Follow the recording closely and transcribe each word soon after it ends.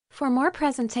For more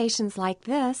presentations like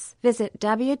this, visit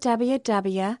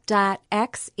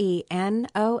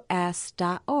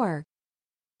www.xenos.org.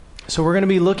 So we're going to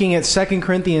be looking at 2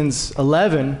 Corinthians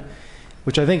 11,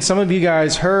 which I think some of you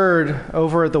guys heard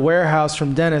over at the warehouse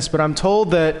from Dennis, but I'm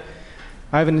told that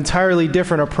I have an entirely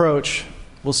different approach.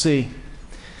 We'll see.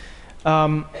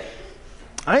 I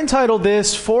entitled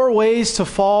this, 4 Ways to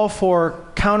Fall for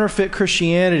Counterfeit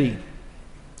Christianity,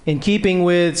 in keeping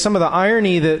with some of the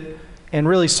irony that and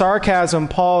really sarcasm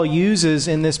Paul uses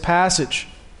in this passage.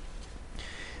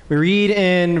 We read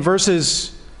in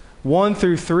verses 1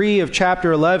 through 3 of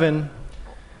chapter 11,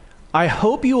 I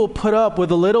hope you will put up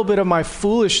with a little bit of my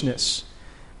foolishness,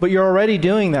 but you're already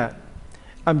doing that.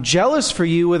 I'm jealous for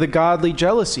you with a godly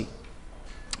jealousy.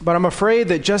 But I'm afraid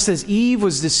that just as Eve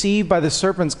was deceived by the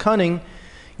serpent's cunning,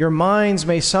 your minds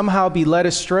may somehow be led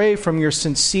astray from your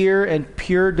sincere and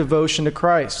pure devotion to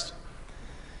Christ.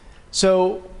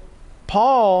 So,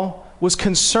 Paul was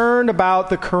concerned about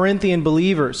the Corinthian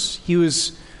believers. He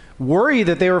was worried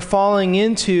that they were falling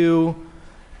into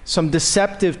some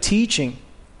deceptive teaching.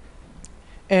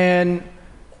 And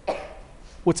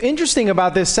what's interesting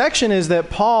about this section is that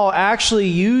Paul actually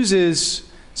uses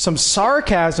some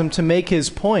sarcasm to make his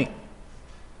point.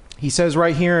 He says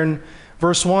right here in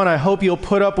verse 1, I hope you'll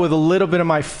put up with a little bit of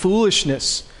my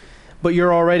foolishness, but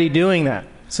you're already doing that,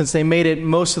 since they made it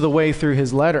most of the way through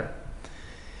his letter.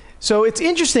 So it's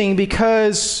interesting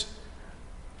because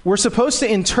we're supposed to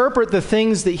interpret the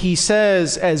things that he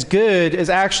says as good as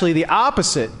actually the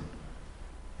opposite,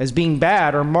 as being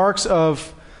bad, or marks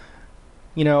of,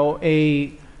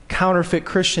 a counterfeit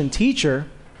Christian teacher.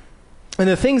 And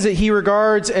the things that he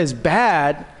regards as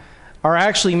bad are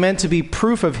actually meant to be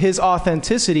proof of his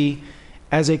authenticity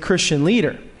as a Christian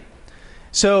leader.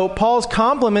 So Paul's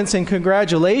compliments and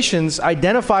congratulations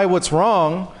identify what's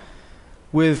wrong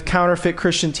with counterfeit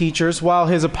Christian teachers, while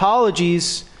his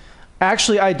apologies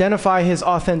actually identify his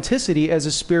authenticity as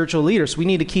a spiritual leader. So we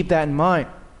need to keep that in mind.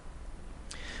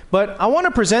 But I want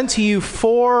to present to you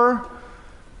 4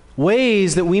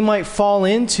 ways that we might fall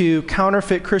into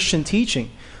counterfeit Christian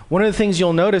teaching. One of the things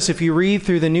you'll notice if you read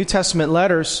through the New Testament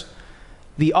letters,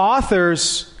 the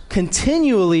authors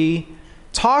continually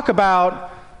talk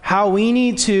about how we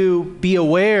need to be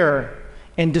aware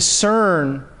and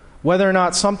discern whether or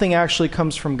not something actually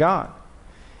comes from God.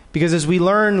 Because as we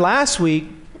learned last week,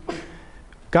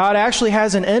 God actually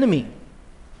has an enemy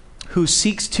who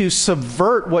seeks to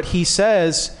subvert what he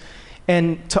says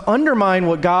and to undermine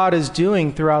what God is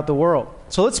doing throughout the world.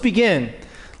 So let's begin.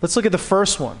 Let's look at the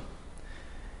first one.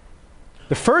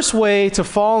 The first way to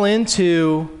fall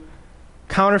into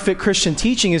counterfeit Christian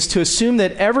teaching is to assume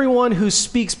that everyone who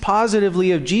speaks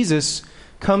positively of Jesus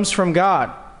comes from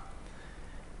God.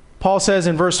 Paul says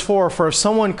in verse 4, for if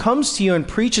someone comes to you and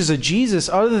preaches a Jesus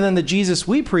other than the Jesus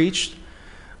we preached,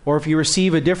 or if you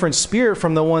receive a different spirit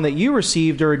from the one that you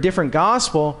received, or a different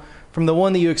gospel from the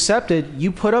one that you accepted,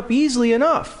 you put up easily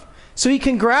enough. So he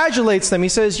congratulates them. He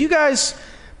says, you guys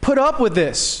put up with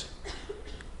this.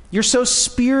 You're so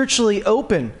spiritually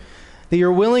open that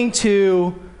you're willing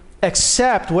to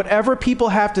accept whatever people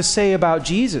have to say about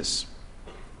Jesus.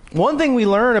 One thing we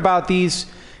learn about these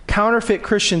counterfeit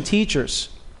Christian teachers,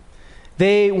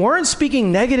 they weren't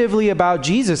speaking negatively about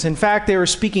Jesus. In fact, they were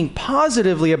speaking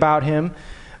positively about him,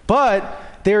 but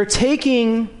they're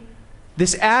taking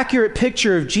this accurate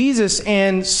picture of Jesus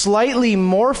and slightly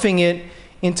morphing it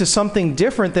into something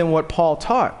different than what Paul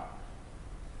taught.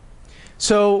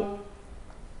 So,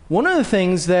 one of the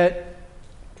things that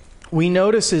we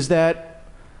notice is that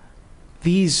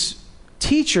these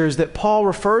teachers that Paul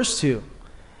refers to,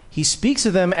 he speaks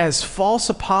of them as false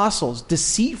apostles,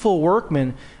 deceitful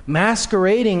workmen,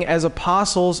 masquerading as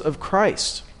apostles of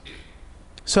Christ.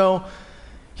 So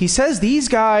he says these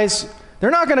guys, they're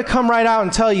not going to come right out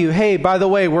and tell you, hey, by the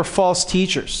way, we're false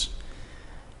teachers.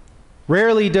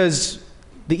 Rarely does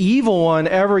the evil one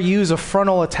ever use a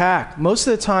frontal attack. Most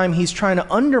of the time, he's trying to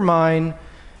undermine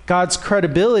God's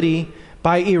credibility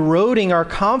by eroding our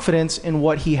confidence in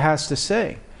what he has to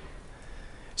say.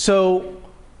 So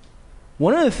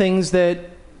one of the things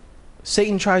that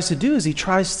Satan tries to do is he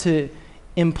tries to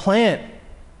implant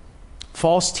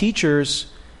false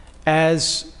teachers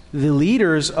as the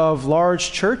leaders of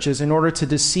large churches in order to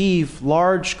deceive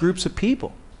large groups of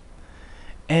people.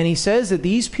 And he says that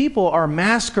these people are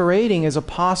masquerading as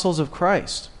apostles of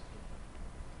Christ.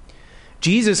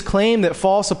 Jesus claimed that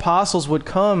false apostles would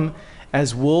come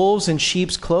as wolves in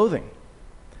sheep's clothing.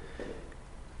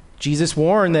 Jesus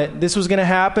warned that this was going to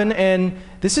happen, and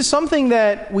this is something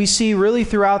that we see really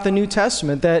throughout the New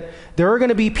Testament, that there are going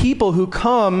to be people who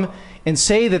come and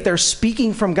say that they're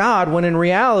speaking from God, when in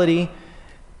reality,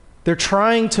 They're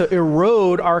trying to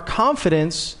erode our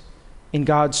confidence in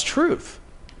God's truth.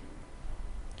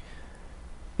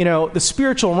 You know, the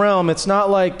spiritual realm, it's not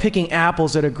like picking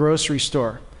apples at a grocery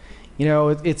store. You know,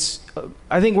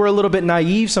 I think we're a little bit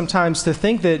naive sometimes to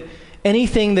think that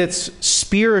anything that's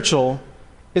spiritual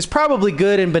is probably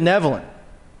good and benevolent.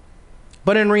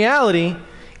 But in reality,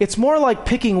 it's more like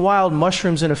picking wild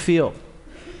mushrooms in a field.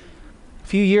 A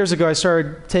few years ago, I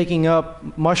started taking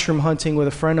up mushroom hunting with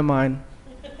a friend of mine.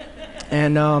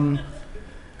 And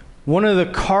one of the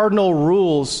cardinal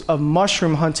rules of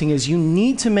mushroom hunting is you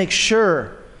need to make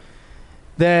sure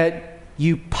that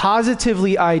you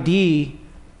positively ID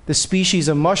the species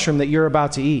of mushroom that you're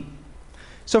about to eat.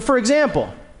 So for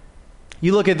example,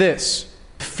 you look at this,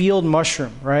 field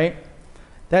mushroom, right?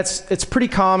 It's pretty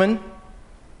common.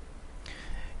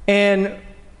 And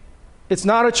it's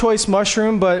not a choice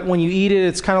mushroom, but when you eat it,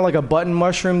 it's kind of like a button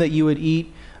mushroom that you would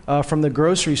eat from the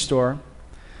grocery store.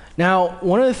 Now,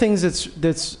 one of the things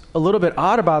that's a little bit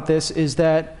odd about this is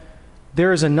that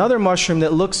there is another mushroom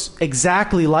that looks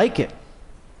exactly like it,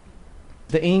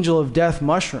 the angel of death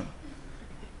mushroom.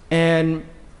 And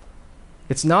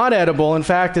it's not edible. In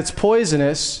fact, it's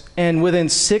poisonous. And within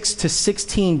 6 to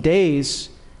 16 days,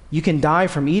 you can die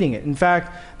from eating it. In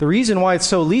fact, the reason why it's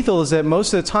so lethal is that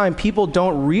most of the time people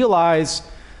don't realize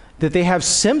that they have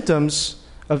symptoms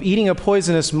of eating a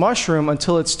poisonous mushroom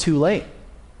until it's too late.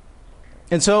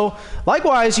 And so,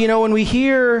 likewise, you know, when we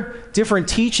hear different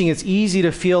teaching, it's easy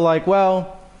to feel like,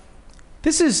 well,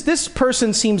 this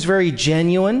person seems very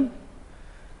genuine.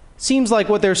 Seems like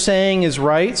what they're saying is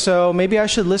right, so maybe I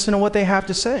should listen to what they have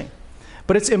to say.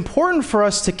 But it's important for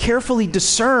us to carefully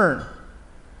discern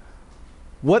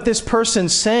what this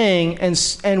person's saying,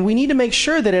 and we need to make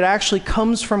sure that it actually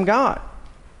comes from God.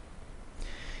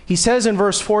 He says in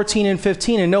verse 14 and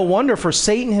 15, and no wonder, for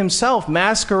Satan himself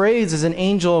masquerades as an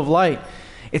angel of light.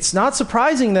 It's not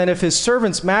surprising then if his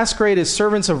servants masquerade as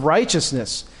servants of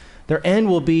righteousness. Their end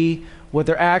will be what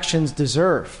their actions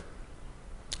deserve.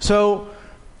 So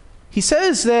he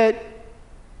says that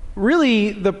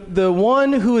really the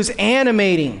one who is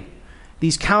animating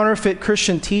these counterfeit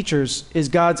Christian teachers is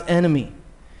God's enemy.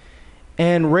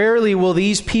 And rarely will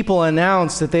these people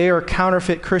announce that they are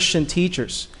counterfeit Christian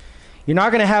teachers. You're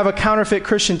not going to have a counterfeit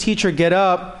Christian teacher get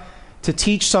up to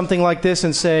teach something like this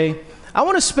and say, I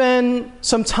want to spend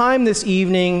some time this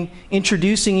evening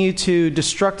introducing you to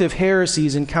destructive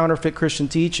heresies in counterfeit Christian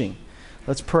teaching.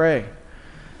 Let's pray.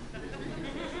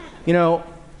 You know,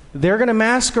 they're going to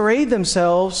masquerade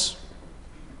themselves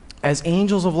as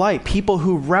angels of light, people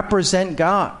who represent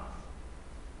God.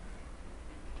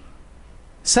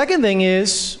 Second thing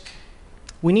is,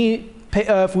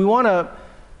 if we want to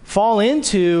fall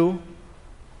into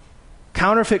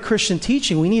counterfeit Christian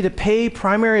teaching, we need to pay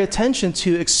primary attention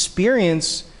to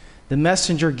experience the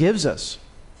messenger gives us.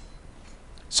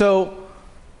 So,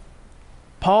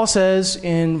 Paul says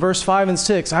in verse 5 and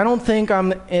 6, I don't think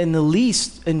I'm in the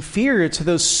least inferior to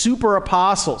those super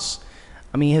apostles.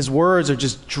 I mean, his words are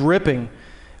just dripping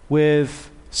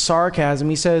with sarcasm.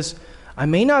 He says, I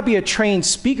may not be a trained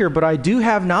speaker, but I do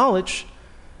have knowledge.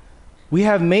 We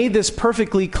have made this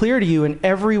perfectly clear to you in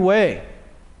every way.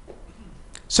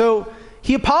 So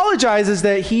he apologizes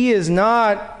that he is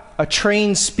not a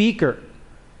trained speaker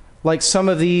like some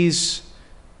of these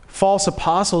false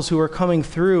apostles who are coming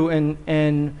through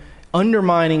and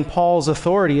undermining Paul's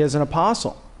authority as an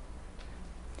apostle.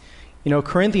 You know,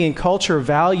 Corinthian culture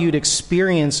valued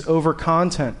experience over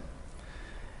content.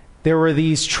 There were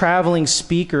these traveling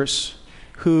speakers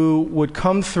who would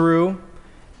come through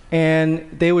and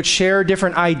they would share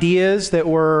different ideas that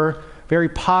were very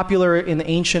popular in the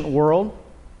ancient world.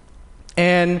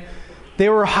 And they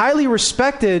were highly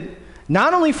respected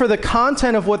not only for the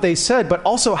content of what they said, but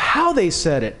also how they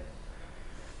said it.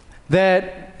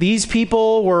 That these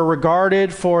people were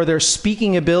regarded for their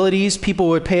speaking abilities. People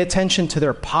would pay attention to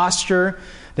their posture,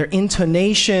 their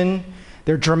intonation,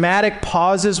 their dramatic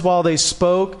pauses while they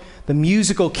spoke, the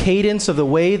musical cadence of the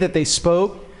way that they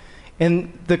spoke.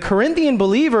 And the Corinthian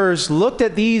believers looked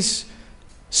at these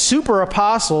super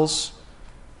apostles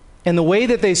and the way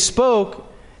that they spoke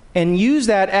and used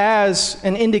that as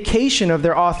an indication of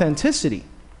their authenticity.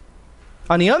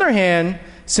 On the other hand,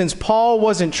 since Paul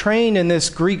wasn't trained in this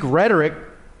Greek rhetoric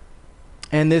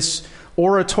and this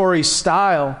oratory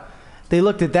style, they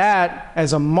looked at that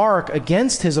as a mark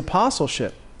against his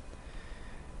apostleship.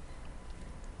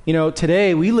 You know,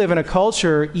 today we live in a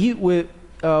culture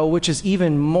which is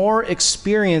even more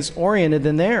experience-oriented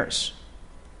than theirs.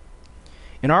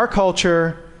 In our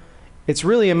culture, it's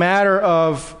really a matter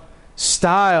of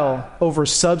style over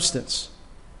substance.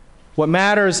 What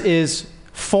matters is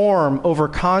form over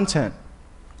content.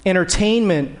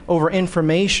 entertainment over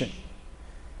information.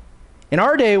 In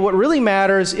our day, what really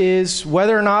matters is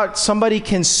whether or not somebody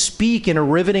can speak in a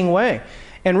riveting way.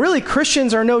 And really,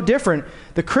 Christians are no different.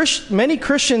 Many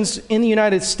Christians in the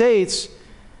United States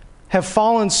have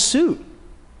fallen suit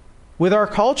with our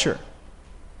culture,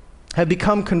 have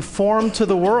become conformed to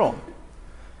the world.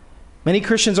 Many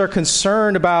Christians are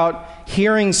concerned about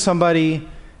hearing somebody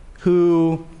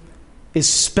who is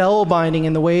spellbinding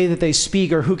in the way that they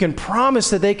speak, or who can promise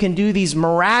that they can do these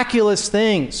miraculous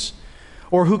things,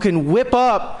 or who can whip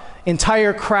up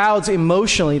entire crowds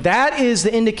emotionally. That is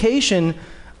the indication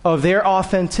of their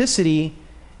authenticity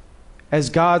as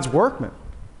God's workman.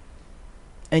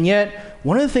 And yet,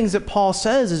 one of the things that Paul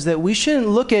says is that we shouldn't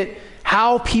look at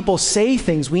how people say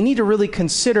things. We need to really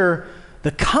consider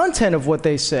the content of what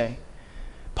they say.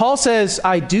 Paul says,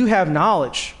 I do have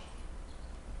knowledge.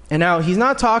 And now, he's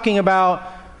not talking about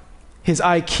his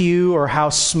IQ or how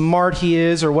smart he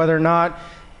is or whether or not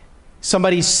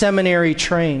somebody's seminary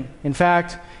trained. In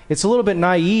fact, it's a little bit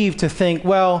naive to think,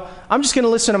 well, I'm just going to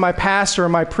listen to my pastor or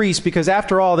my priest because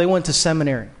after all, they went to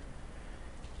seminary.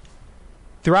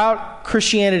 Throughout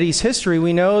Christianity's history,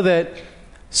 we know that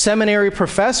seminary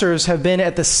professors have been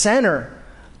at the center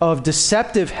of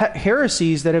deceptive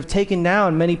heresies that have taken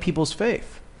down many people's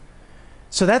faith.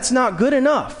 So that's not good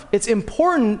enough. It's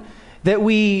important that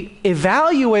we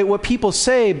evaluate what people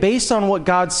say based on what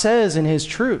God says in His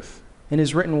truth, in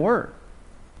His written word.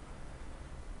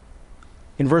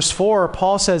 In verse 4,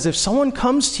 Paul says, if someone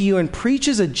comes to you and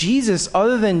preaches a Jesus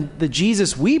other than the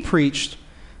Jesus we preached,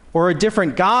 or a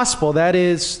different gospel, that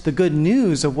is, the good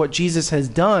news of what Jesus has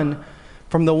done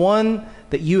from the one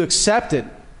that you accepted,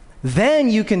 then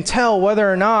you can tell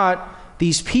whether or not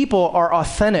these people are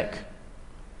authentic.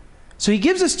 So he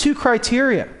gives us two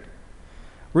criteria.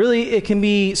 Really, it can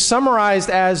be summarized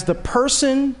as the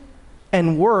person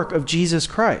and work of Jesus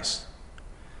Christ.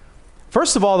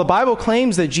 First of all, the Bible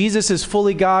claims that Jesus is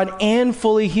fully God and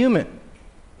fully human.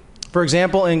 For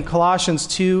example, in Colossians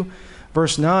 2,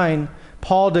 verse 9,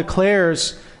 Paul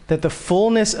declares that the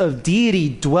fullness of deity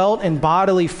dwelt in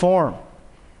bodily form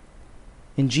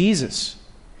in Jesus.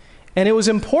 And it was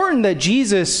important that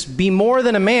Jesus be more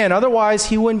than a man, otherwise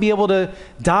he wouldn't be able to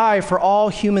die for all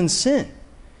human sin.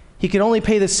 He could only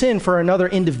pay the sin for another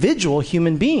individual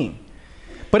human being.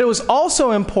 But it was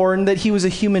also important that he was a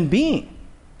human being,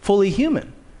 fully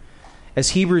human.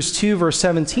 As Hebrews 2 verse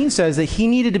 17 says, that he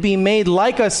needed to be made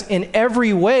like us in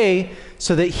every way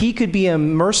so that he could be a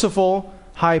merciful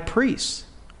high priest.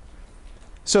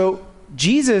 So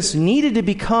Jesus needed to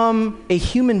become a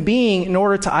human being in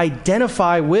order to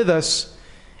identify with us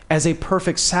as a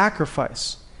perfect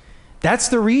sacrifice. That's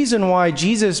the reason why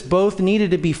Jesus both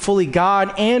needed to be fully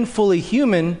God and fully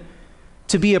human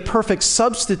to be a perfect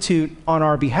substitute on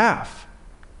our behalf.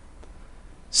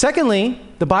 Secondly,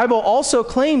 the Bible also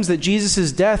claims that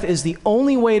Jesus' death is the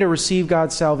only way to receive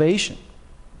God's salvation.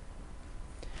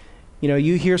 You know,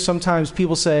 you hear sometimes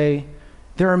people say,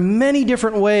 there are many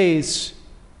different ways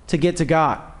to get to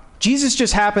God. Jesus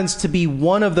just happens to be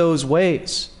one of those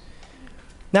ways.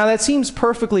 Now, that seems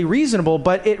perfectly reasonable,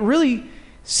 but it really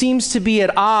seems to be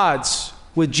at odds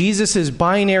with Jesus'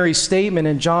 binary statement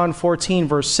in John 14,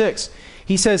 verse 6.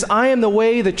 He says, I am the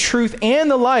way, the truth,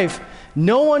 and the life.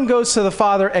 No one goes to the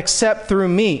Father except through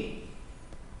me.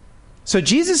 So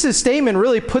Jesus' statement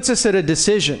really puts us at a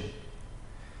decision.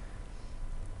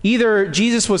 Either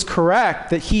Jesus was correct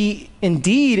that he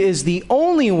indeed is the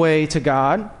only way to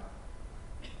God,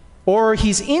 or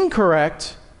he's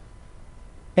incorrect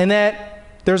and that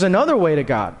there's another way to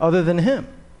God other than him.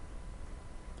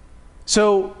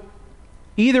 So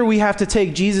either we have to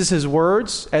take Jesus'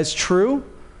 words as true,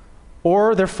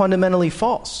 or they're fundamentally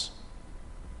false.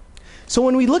 So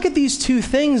when we look at these two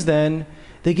things, then,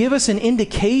 they give us an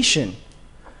indication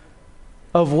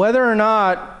of whether or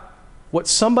not what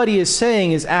somebody is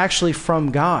saying is actually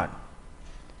from God.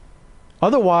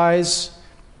 Otherwise,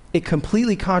 it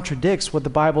completely contradicts what the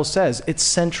Bible says, its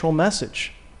central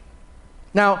message.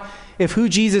 Now, if who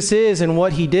Jesus is and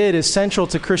what he did is central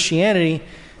to Christianity,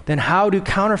 then how do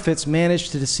counterfeits manage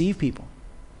to deceive people?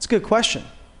 It's a good question.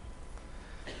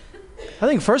 I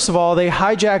think, first of all, they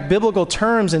hijack biblical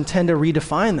terms and tend to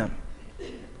redefine them.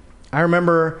 I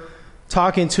remember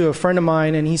talking to a friend of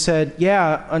mine, and he said,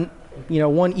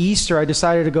 one Easter I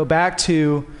decided to go back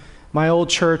to my old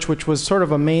church, which was sort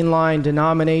of a mainline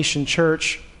denomination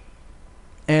church.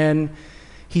 And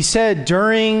he said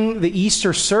during the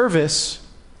Easter service,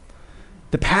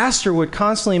 the pastor would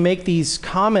constantly make these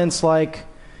comments like,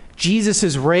 Jesus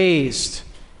is raised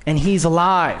and he's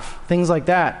alive, things like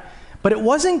that. But it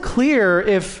wasn't clear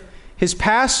if his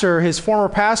former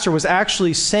pastor, was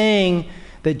actually saying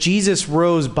that Jesus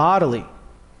rose bodily.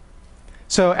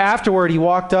 So afterward, he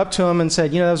walked up to him and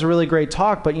said, that was a really great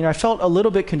talk, but, I felt a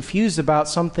little bit confused about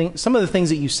some of the things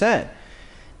that you said.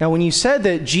 Now, when you said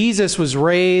that Jesus was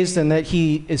raised and that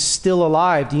he is still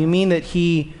alive, do you mean that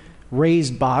he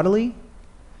raised bodily?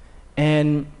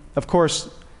 And, of course,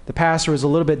 the pastor was a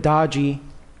little bit dodgy.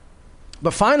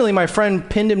 But finally, my friend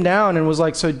pinned him down and was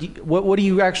like, so what do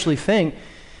you actually think?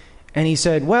 And he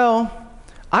said, well,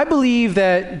 I believe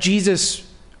that Jesus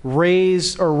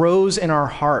rose in our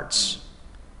hearts,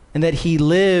 and that he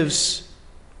lives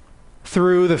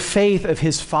through the faith of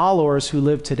his followers who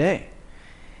live today.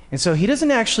 And so he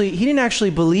didn't actually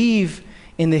believe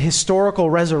in the historical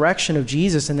resurrection of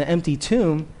Jesus in the empty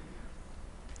tomb.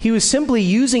 He was simply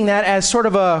using that as sort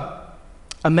of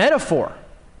a metaphor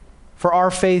for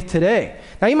our faith today.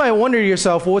 Now you might wonder to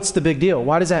yourself, well, what's the big deal?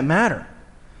 Why does that matter?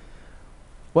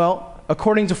 Well,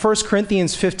 according to 1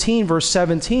 Corinthians 15, verse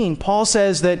 17, Paul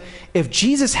says that if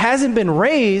Jesus hasn't been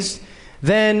raised,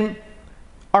 then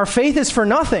our faith is for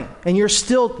nothing, and you're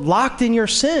still locked in your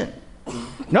sin.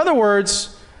 In other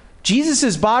words,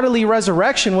 Jesus' bodily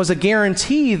resurrection was a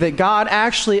guarantee that God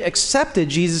actually accepted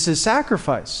Jesus'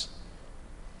 sacrifice.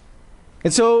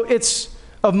 And so it's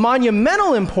of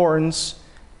monumental importance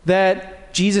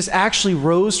that Jesus actually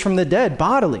rose from the dead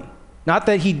bodily, not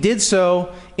that he did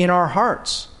so in our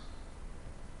hearts.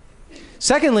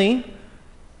 Secondly,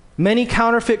 many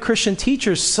counterfeit Christian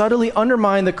teachers subtly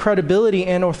undermine the credibility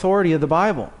and authority of the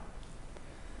Bible.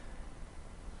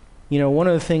 One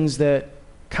of the things that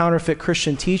counterfeit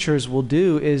Christian teachers will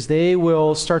do is they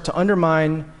will start to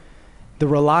undermine the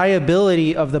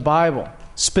reliability of the Bible,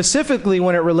 specifically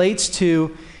when it relates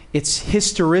to its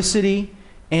historicity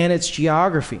and its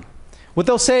geography. What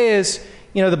they'll say is,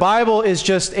 the Bible is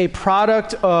just a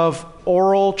product of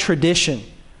oral tradition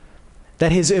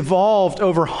that has evolved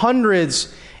over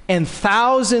hundreds and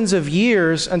thousands of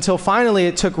years until finally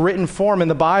it took written form in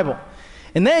the Bible.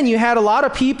 And then you had a lot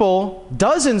of people,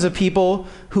 dozens of people,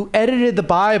 who edited the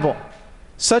Bible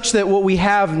such that what we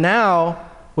have now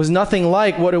was nothing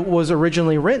like what it was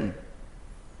originally written.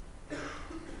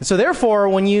 And so therefore,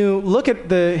 when you look at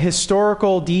the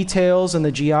historical details and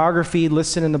the geography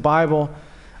listed in the Bible,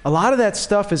 a lot of that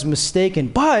stuff is mistaken.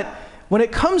 But when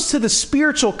it comes to the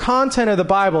spiritual content of the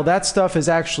Bible, that stuff is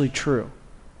actually true.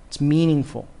 It's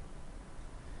meaningful.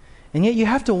 And yet you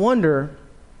have to wonder,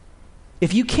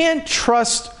 if you can't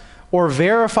trust or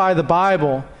verify the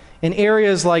Bible in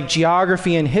areas like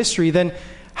geography and history, then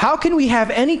how can we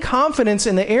have any confidence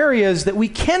in the areas that we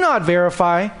cannot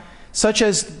verify, such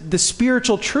as the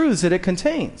spiritual truths that it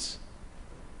contains?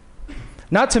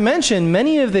 Not to mention,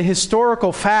 many of the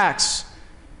historical facts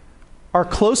are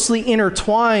closely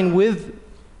intertwined with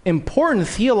important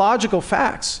theological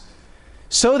facts,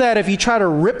 so that if you try to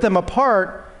rip them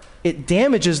apart, it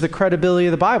damages the credibility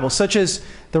of the Bible, such as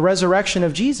the resurrection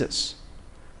of Jesus.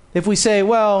 If we say,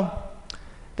 well,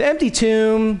 the empty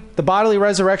tomb, the bodily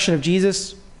resurrection of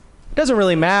Jesus, it doesn't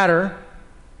really matter.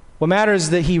 What matters is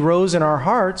that he rose in our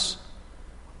hearts.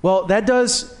 Well, that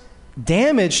does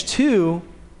damage to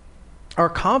our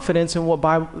confidence in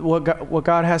what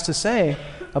God has to say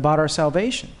about our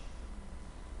salvation.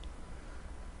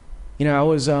 I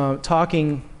was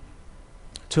talking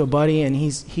to a buddy, and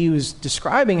he was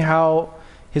describing how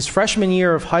his freshman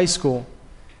year of high school,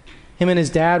 him and his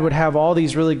dad would have all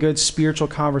these really good spiritual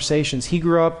conversations. He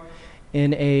grew up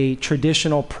in a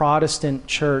traditional Protestant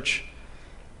church,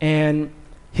 and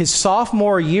his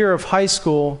sophomore year of high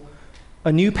school,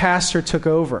 a new pastor took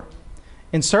over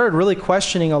and started really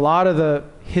questioning a lot of the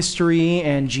history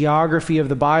and geography of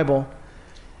the Bible.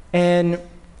 And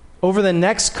over the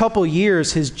next couple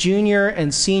years, his junior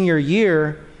and senior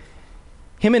year,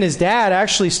 him and his dad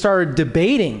actually started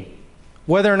debating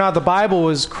whether or not the Bible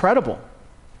was credible,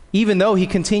 even though he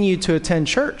continued to attend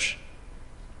church.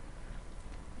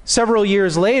 Several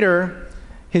years later,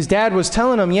 his dad was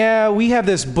telling him, yeah, we have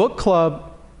this book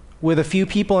club with a few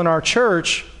people in our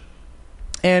church,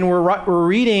 and we're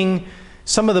reading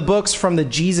some of the books from the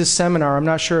Jesus Seminar. I'm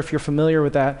not sure if you're familiar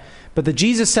with that, but the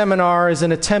Jesus Seminar is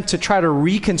an attempt to try to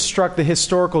reconstruct the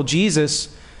historical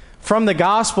Jesus from the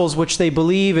Gospels, which they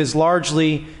believe is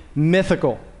largely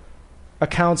mythical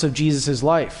accounts of Jesus'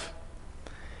 life.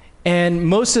 And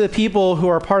most of the people who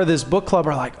are part of this book club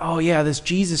are like, oh yeah, this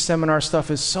Jesus Seminar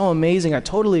stuff is so amazing. I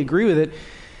totally agree with it.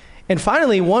 And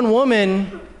finally, one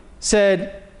woman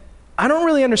said, I don't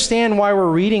really understand why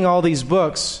we're reading all these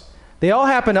books. They all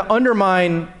happen to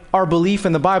undermine our belief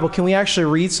in the Bible. Can we actually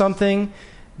read something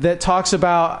that talks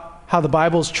about how the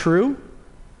Bible's true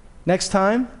next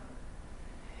time?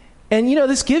 And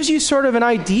this gives you sort of an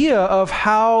idea of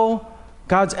how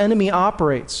God's enemy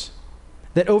operates.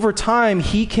 that over time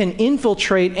he can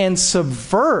infiltrate and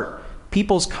subvert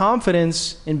people's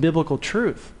confidence in biblical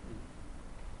truth.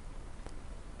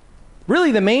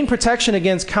 Really, the main protection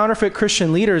against counterfeit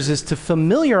Christian leaders is to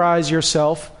familiarize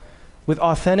yourself with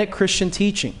authentic Christian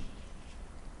teaching.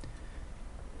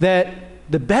 That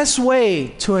the best way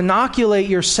to inoculate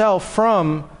yourself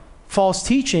from false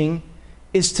teaching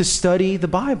is to study the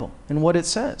Bible and what it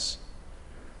says.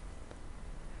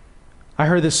 I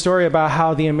heard this story about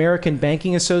how the American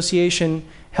Banking Association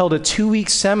held a 2-week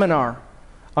seminar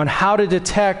on how to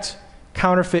detect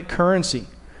counterfeit currency.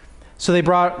 So they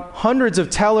brought hundreds of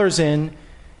tellers in,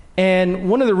 and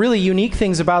one of the really unique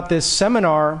things about this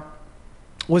seminar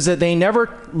was that they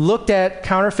never looked at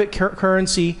counterfeit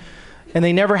currency, and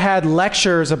they never had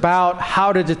lectures about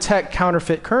how to detect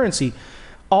counterfeit currency.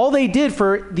 All they did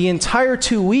for the entire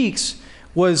 2 weeks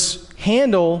was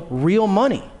handle real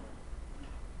money.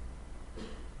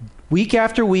 Week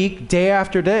after week, day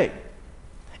after day.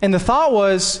 And the thought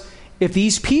was, if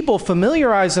these people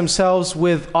familiarize themselves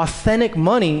with authentic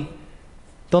money,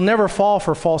 they'll never fall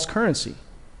for false currency.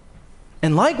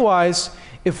 And likewise,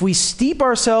 if we steep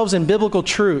ourselves in biblical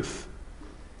truth,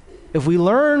 if we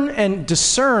learn and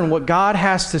discern what God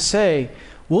has to say,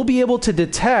 we'll be able to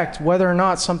detect whether or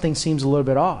not something seems a little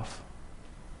bit off.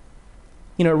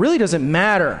 It really doesn't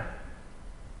matter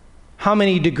how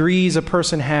many degrees a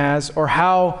person has or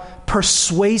how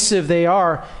persuasive they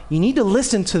are. You need to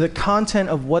listen to the content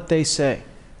of what they say,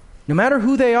 no matter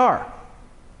who they are,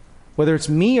 whether it's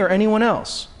me or anyone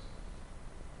else.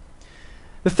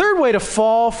 The third way to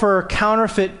fall for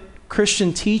counterfeit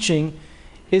Christian teaching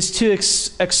is to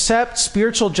accept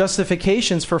spiritual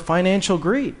justifications for financial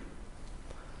greed.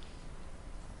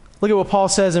 Look at what Paul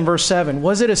says in verse 7.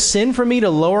 Was it a sin for me to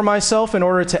lower myself in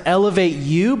order to elevate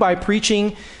you by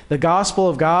preaching the gospel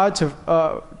of God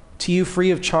to you free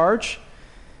of charge?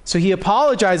 So he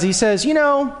apologized. He says,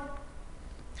 we're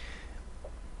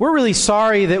really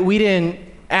sorry that we didn't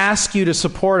ask you to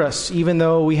support us, even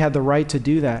though we had the right to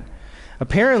do that.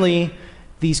 Apparently,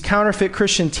 these counterfeit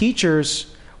Christian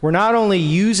teachers were not only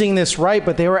using this right,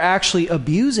 but they were actually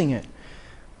abusing it.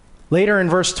 Later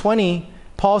in verse 20,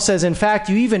 Paul says, in fact,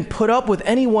 you even put up with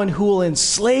anyone who will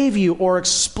enslave you or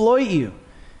exploit you.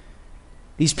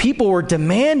 These people were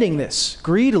demanding this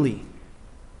greedily.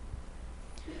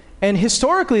 And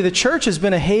historically, the church has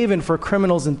been a haven for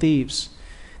criminals and thieves.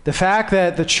 The fact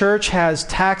that the church has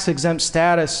tax-exempt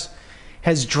status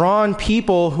has drawn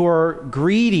people who are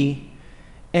greedy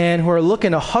and who are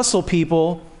looking to hustle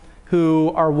people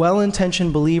who are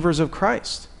well-intentioned believers of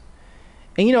Christ.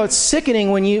 And it's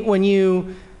sickening when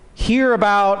you hear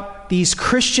about these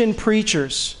Christian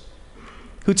preachers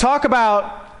who talk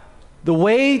about the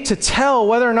way to tell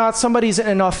whether or not somebody's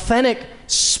an authentic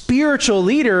spiritual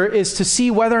leader is to see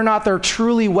whether or not they're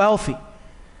truly wealthy.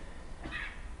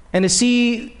 And to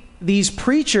see these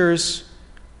preachers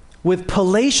with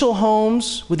palatial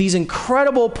homes, with these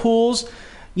incredible pools,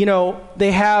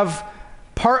 they have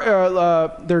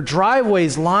their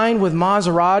driveways lined with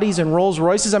Maseratis and Rolls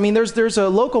Royces. I mean, there's a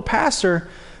local pastor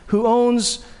who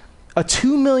owns a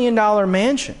 $2 million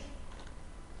mansion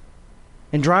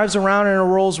and drives around in a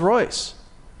Rolls Royce.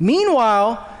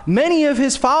 Meanwhile, many of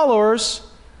his followers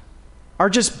are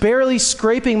just barely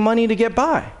scraping money to get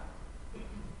by.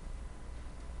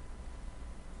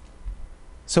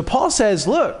 So Paul says,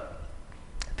 look,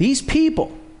 these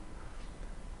people,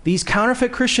 these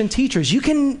counterfeit Christian teachers, you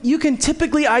can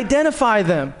typically identify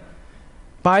them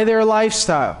by their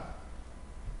lifestyle.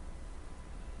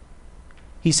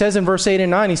 He says in verse 8 and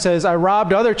 9, he says, I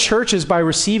robbed other churches by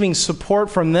receiving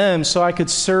support from them so I could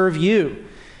serve you.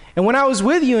 And when I was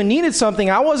with you and needed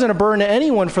something, I wasn't a burden to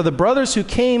anyone, for the brothers who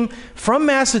came from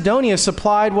Macedonia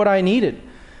supplied what I needed.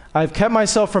 I've kept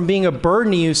myself from being a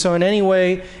burden to you, so in any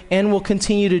way, and will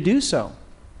continue to do so.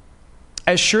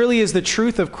 As surely as the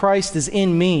truth of Christ is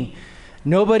in me,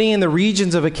 nobody in the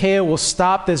regions of Achaia will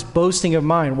stop this boasting of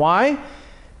mine. Why?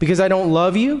 Because I don't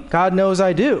love you? God knows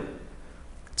I do.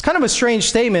 It's kind of a strange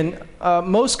statement.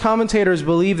 Most commentators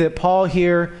believe that Paul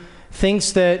here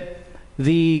thinks that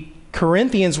the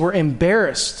Corinthians were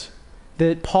embarrassed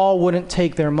that Paul wouldn't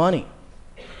take their money.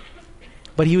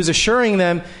 But he was assuring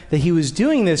them that he was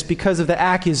doing this because of the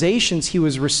accusations he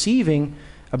was receiving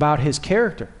about his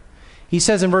character. He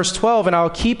says in verse 12, and I'll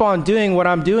keep on doing what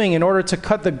I'm doing in order to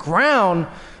cut the ground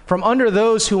from under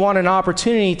those who want an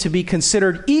opportunity to be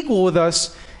considered equal with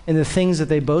us in the things that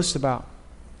they boast about.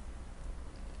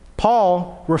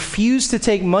 Paul refused to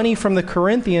take money from the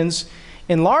Corinthians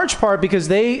in large part because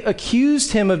they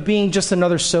accused him of being just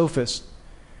another sophist.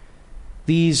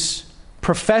 These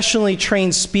professionally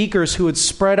trained speakers who would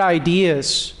spread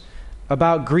ideas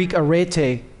about Greek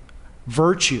arete,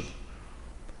 virtue,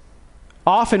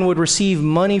 often would receive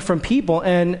money from people.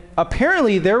 And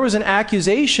apparently there was an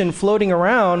accusation floating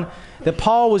around that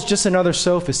Paul was just another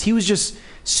sophist. He was just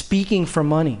speaking for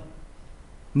money,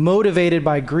 motivated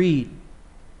by greed.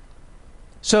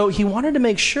 So he wanted to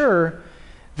make sure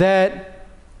that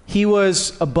he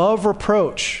was above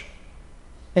reproach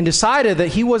and decided that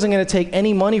he wasn't going to take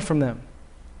any money from them.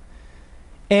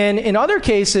 And in other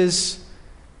cases,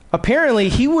 apparently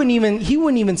he wouldn't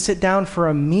even sit down for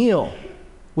a meal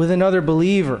with another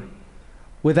believer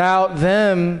without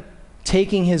them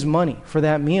taking his money for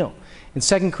that meal. In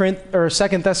 2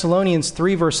 Thessalonians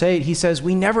 3, verse 8, he says,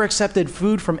 "We never accepted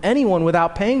food from anyone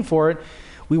without paying for it.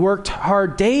 We worked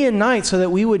hard day and night so that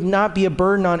we would not be a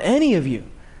burden on any of you."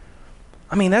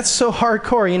 I mean, that's so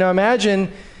hardcore.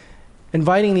 Imagine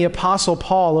inviting the Apostle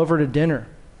Paul over to dinner.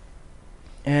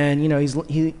 And,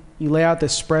 you lay out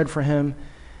this spread for him.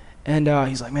 And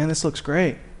he's like, "Man, this looks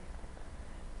great."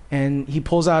 And he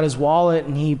pulls out his wallet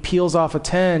and he peels off a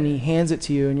 10. He hands it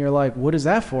to you. And you're like, "What is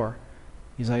that for?"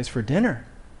 He's like, "It's for dinner."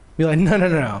 You're like,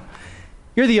 No.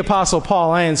 You're the Apostle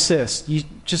Paul. I insist. You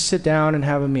just sit down and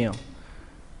have a meal.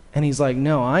 And he's like,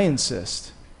 "No, I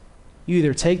insist. You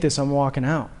either take this, I'm walking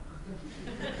out."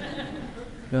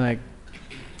 You're like,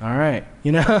 "All right."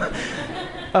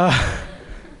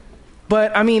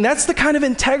 But I mean, that's the kind of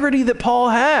integrity that Paul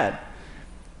had.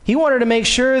 He wanted to make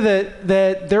sure that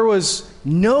there was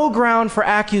no ground for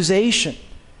accusation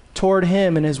toward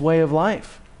him and his way of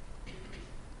life.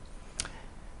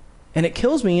 And it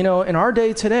kills me, in our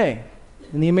day today,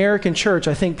 in the American church,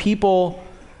 I think people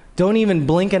don't even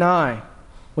blink an eye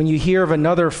when you hear of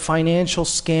another financial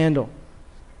scandal.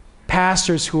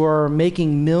 Pastors who are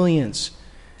making millions,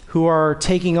 who are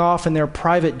taking off in their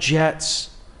private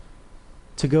jets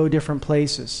to go different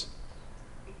places.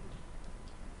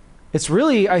 It's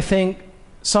really, I think,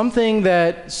 something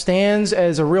that stands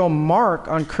as a real mark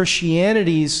on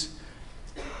Christianity's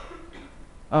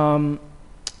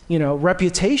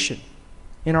reputation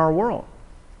in our world.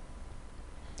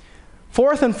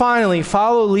 Fourth and finally,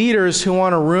 follow leaders who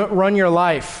want to run your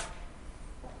life.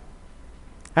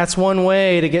 That's one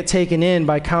way to get taken in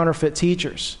by counterfeit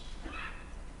teachers.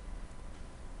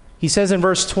 He says in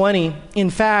verse 20, "In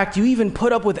fact, you even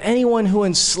put up with anyone who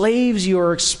enslaves you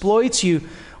or exploits you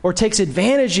or takes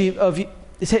advantage of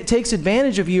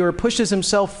you or pushes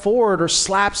himself forward or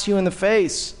slaps you in the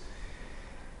face."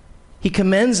 He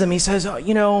commends them. He says,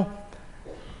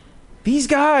 these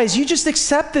guys, you just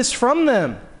accept this from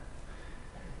them.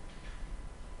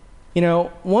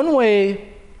 One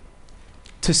way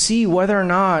to see whether or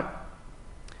not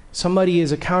somebody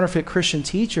is a counterfeit Christian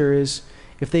teacher is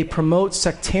if they promote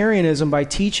sectarianism by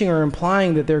teaching or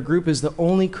implying that their group is the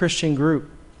only Christian group.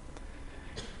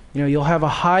 You'll have a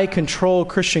high control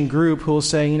Christian group who will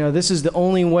say, this is the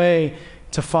only way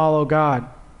to follow God.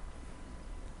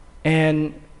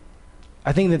 And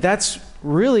I think that that's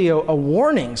really a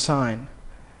warning sign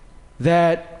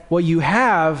that what you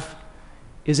have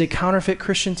is a counterfeit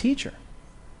Christian teacher,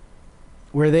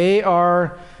 where they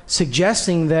are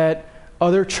suggesting that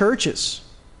other churches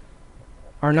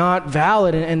are not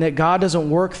valid and that God doesn't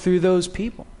work through those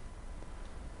people.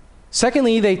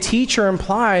 Secondly, they teach or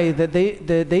imply that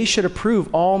they should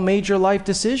approve all major life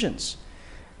decisions.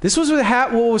 This was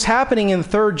what was happening in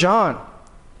 3 John,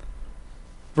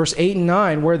 verse 8 and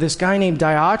 9, where this guy named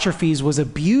Diotrephes was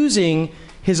abusing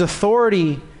his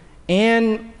authority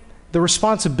and the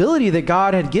responsibility that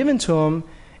God had given to him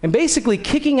and basically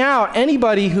kicking out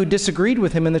anybody who disagreed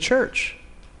with him in the church.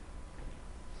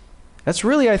 That's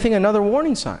really, I think, another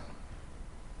warning sign.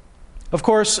 Of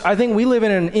course, I think we live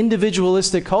in an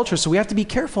individualistic culture, so we have to be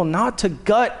careful not to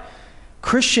gut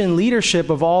Christian leadership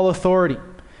of all authority.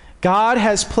 God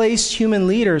has placed human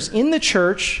leaders in the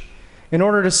church in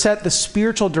order to set the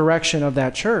spiritual direction of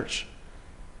that church.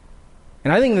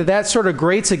 And I think that sort of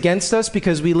grates against us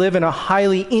because we live in a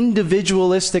highly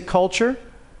individualistic culture.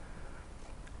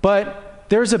 But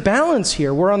there's a balance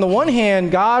here where on the one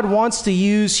hand, God wants to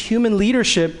use human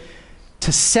leadership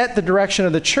to set the direction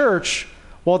of the church,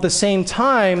 while at the same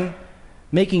time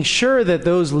making sure that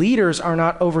those leaders are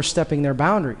not overstepping their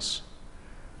boundaries.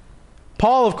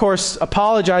 Paul, of course,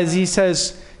 apologizes. He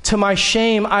says, "To my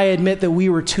shame, I admit that we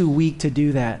were too weak to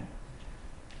do that,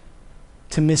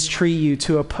 to mistreat you,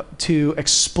 to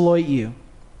exploit you."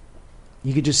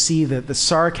 You could just see the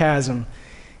sarcasm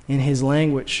in his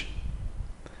language.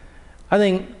 I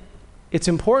think it's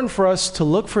important for us to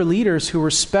look for leaders who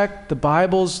respect the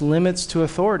Bible's limits to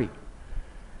authority.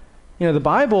 The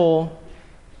Bible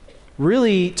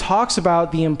really talks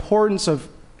about the importance of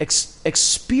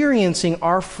experiencing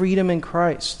our freedom in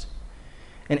Christ.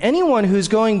 and anyone who's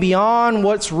going beyond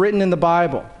what's written in the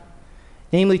Bible,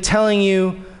 namely telling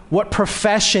you what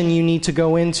profession you need to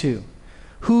go into,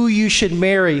 who you should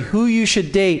marry, who you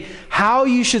should date, how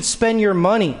you should spend your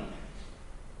money.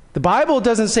 The Bible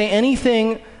doesn't say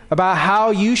anything about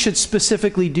how you should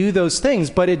specifically do those things,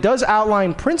 but it does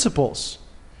outline principles.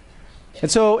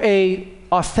 And so an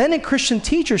authentic Christian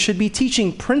teacher should be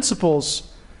teaching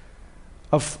principles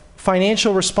of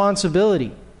financial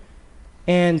responsibility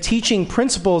and teaching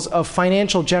principles of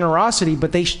financial generosity,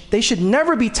 but they should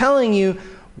never be telling you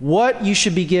what you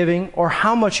should be giving or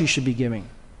how much you should be giving.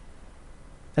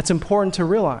 That's important to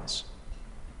realize.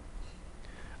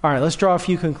 All right, let's draw a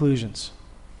few conclusions.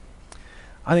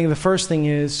 I think the first thing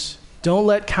is, don't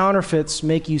let counterfeits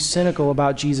make you cynical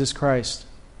about Jesus Christ.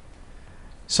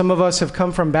 Some of us have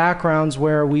come from backgrounds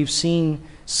where we've seen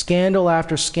scandal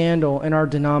after scandal in our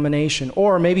denomination,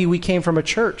 or maybe we came from a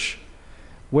church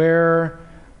where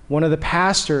one of the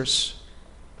pastors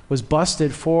was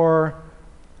busted for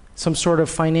some sort of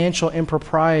financial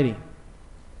impropriety.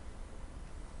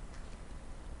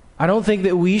 I don't think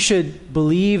that we should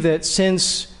believe that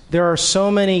since there are so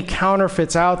many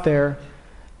counterfeits out there,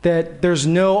 that there's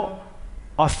no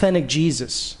authentic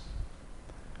Jesus.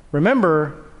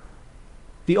 Remember,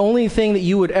 the only thing that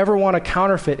you would ever want to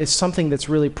counterfeit is something that's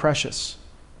really precious.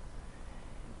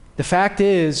 The fact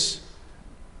is,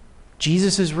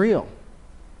 Jesus is real.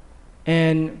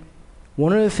 And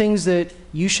one of the things that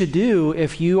you should do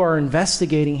if you are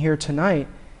investigating here tonight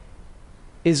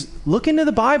is look into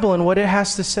the Bible and what it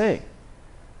has to say.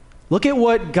 Look at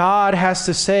what God has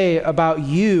to say about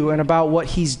you and about what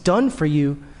he's done for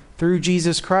you through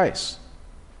Jesus Christ.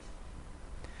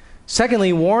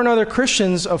 Secondly, warn other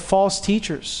Christians of false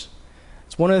teachers.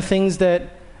 It's one of the things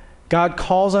that God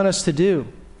calls on us to do.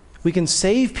 We can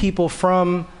save people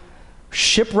from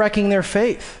shipwrecking their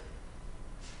faith.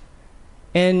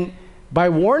 And by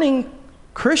warning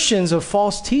Christians of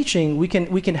false teaching, we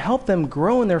can help them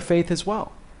grow in their faith as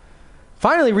well.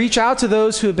 Finally, reach out to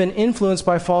those who have been influenced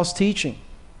by false teaching.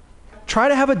 Try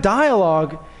to have a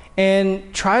dialogue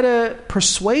and try to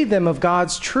persuade them of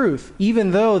God's truth,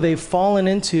 even though they've fallen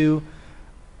into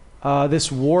this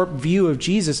warped view of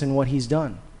Jesus and what he's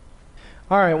done.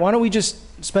 All right, why don't we just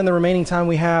spend the remaining time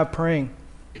we have praying?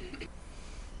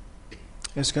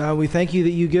 Yes, God, we thank you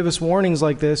that you give us warnings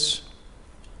like this.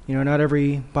 You know, not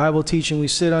every Bible teaching we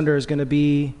sit under is going to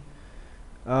be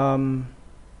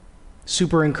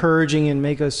super encouraging and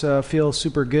make us feel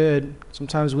super good.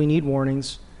 Sometimes we need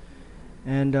warnings.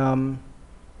 And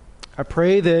I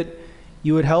pray that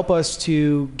you would help us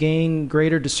to gain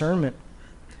greater discernment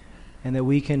and that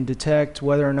we can detect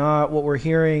whether or not what we're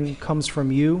hearing comes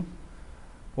from you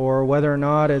or whether or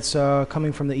not it's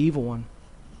coming from the evil one.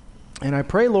 And I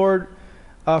pray, Lord,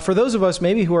 for those of us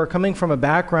maybe who are coming from a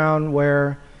background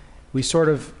where we sort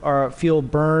of feel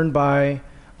burned by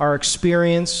our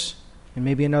experience in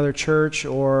maybe another church,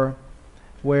 or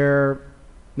where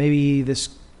maybe this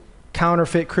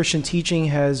counterfeit Christian teaching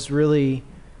has really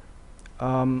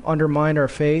undermined our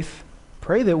faith.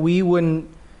 Pray that we wouldn't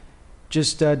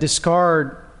just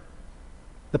discard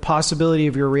the possibility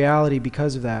of your reality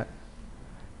because of that.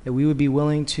 That we would be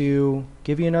willing to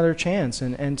give you another chance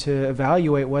and to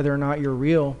evaluate whether or not you're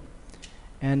real.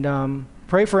 And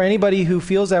pray for anybody who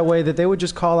feels that way, that they would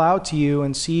just call out to you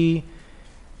and see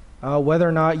whether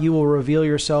or not you will reveal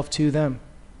yourself to them.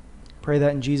 Pray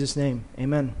that in Jesus' name.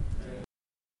 Amen.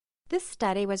 This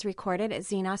study was recorded at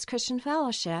Xenos Christian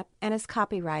Fellowship and is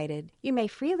copyrighted. You may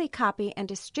freely copy and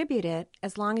distribute it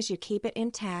as long as you keep it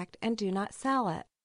intact and do not sell it.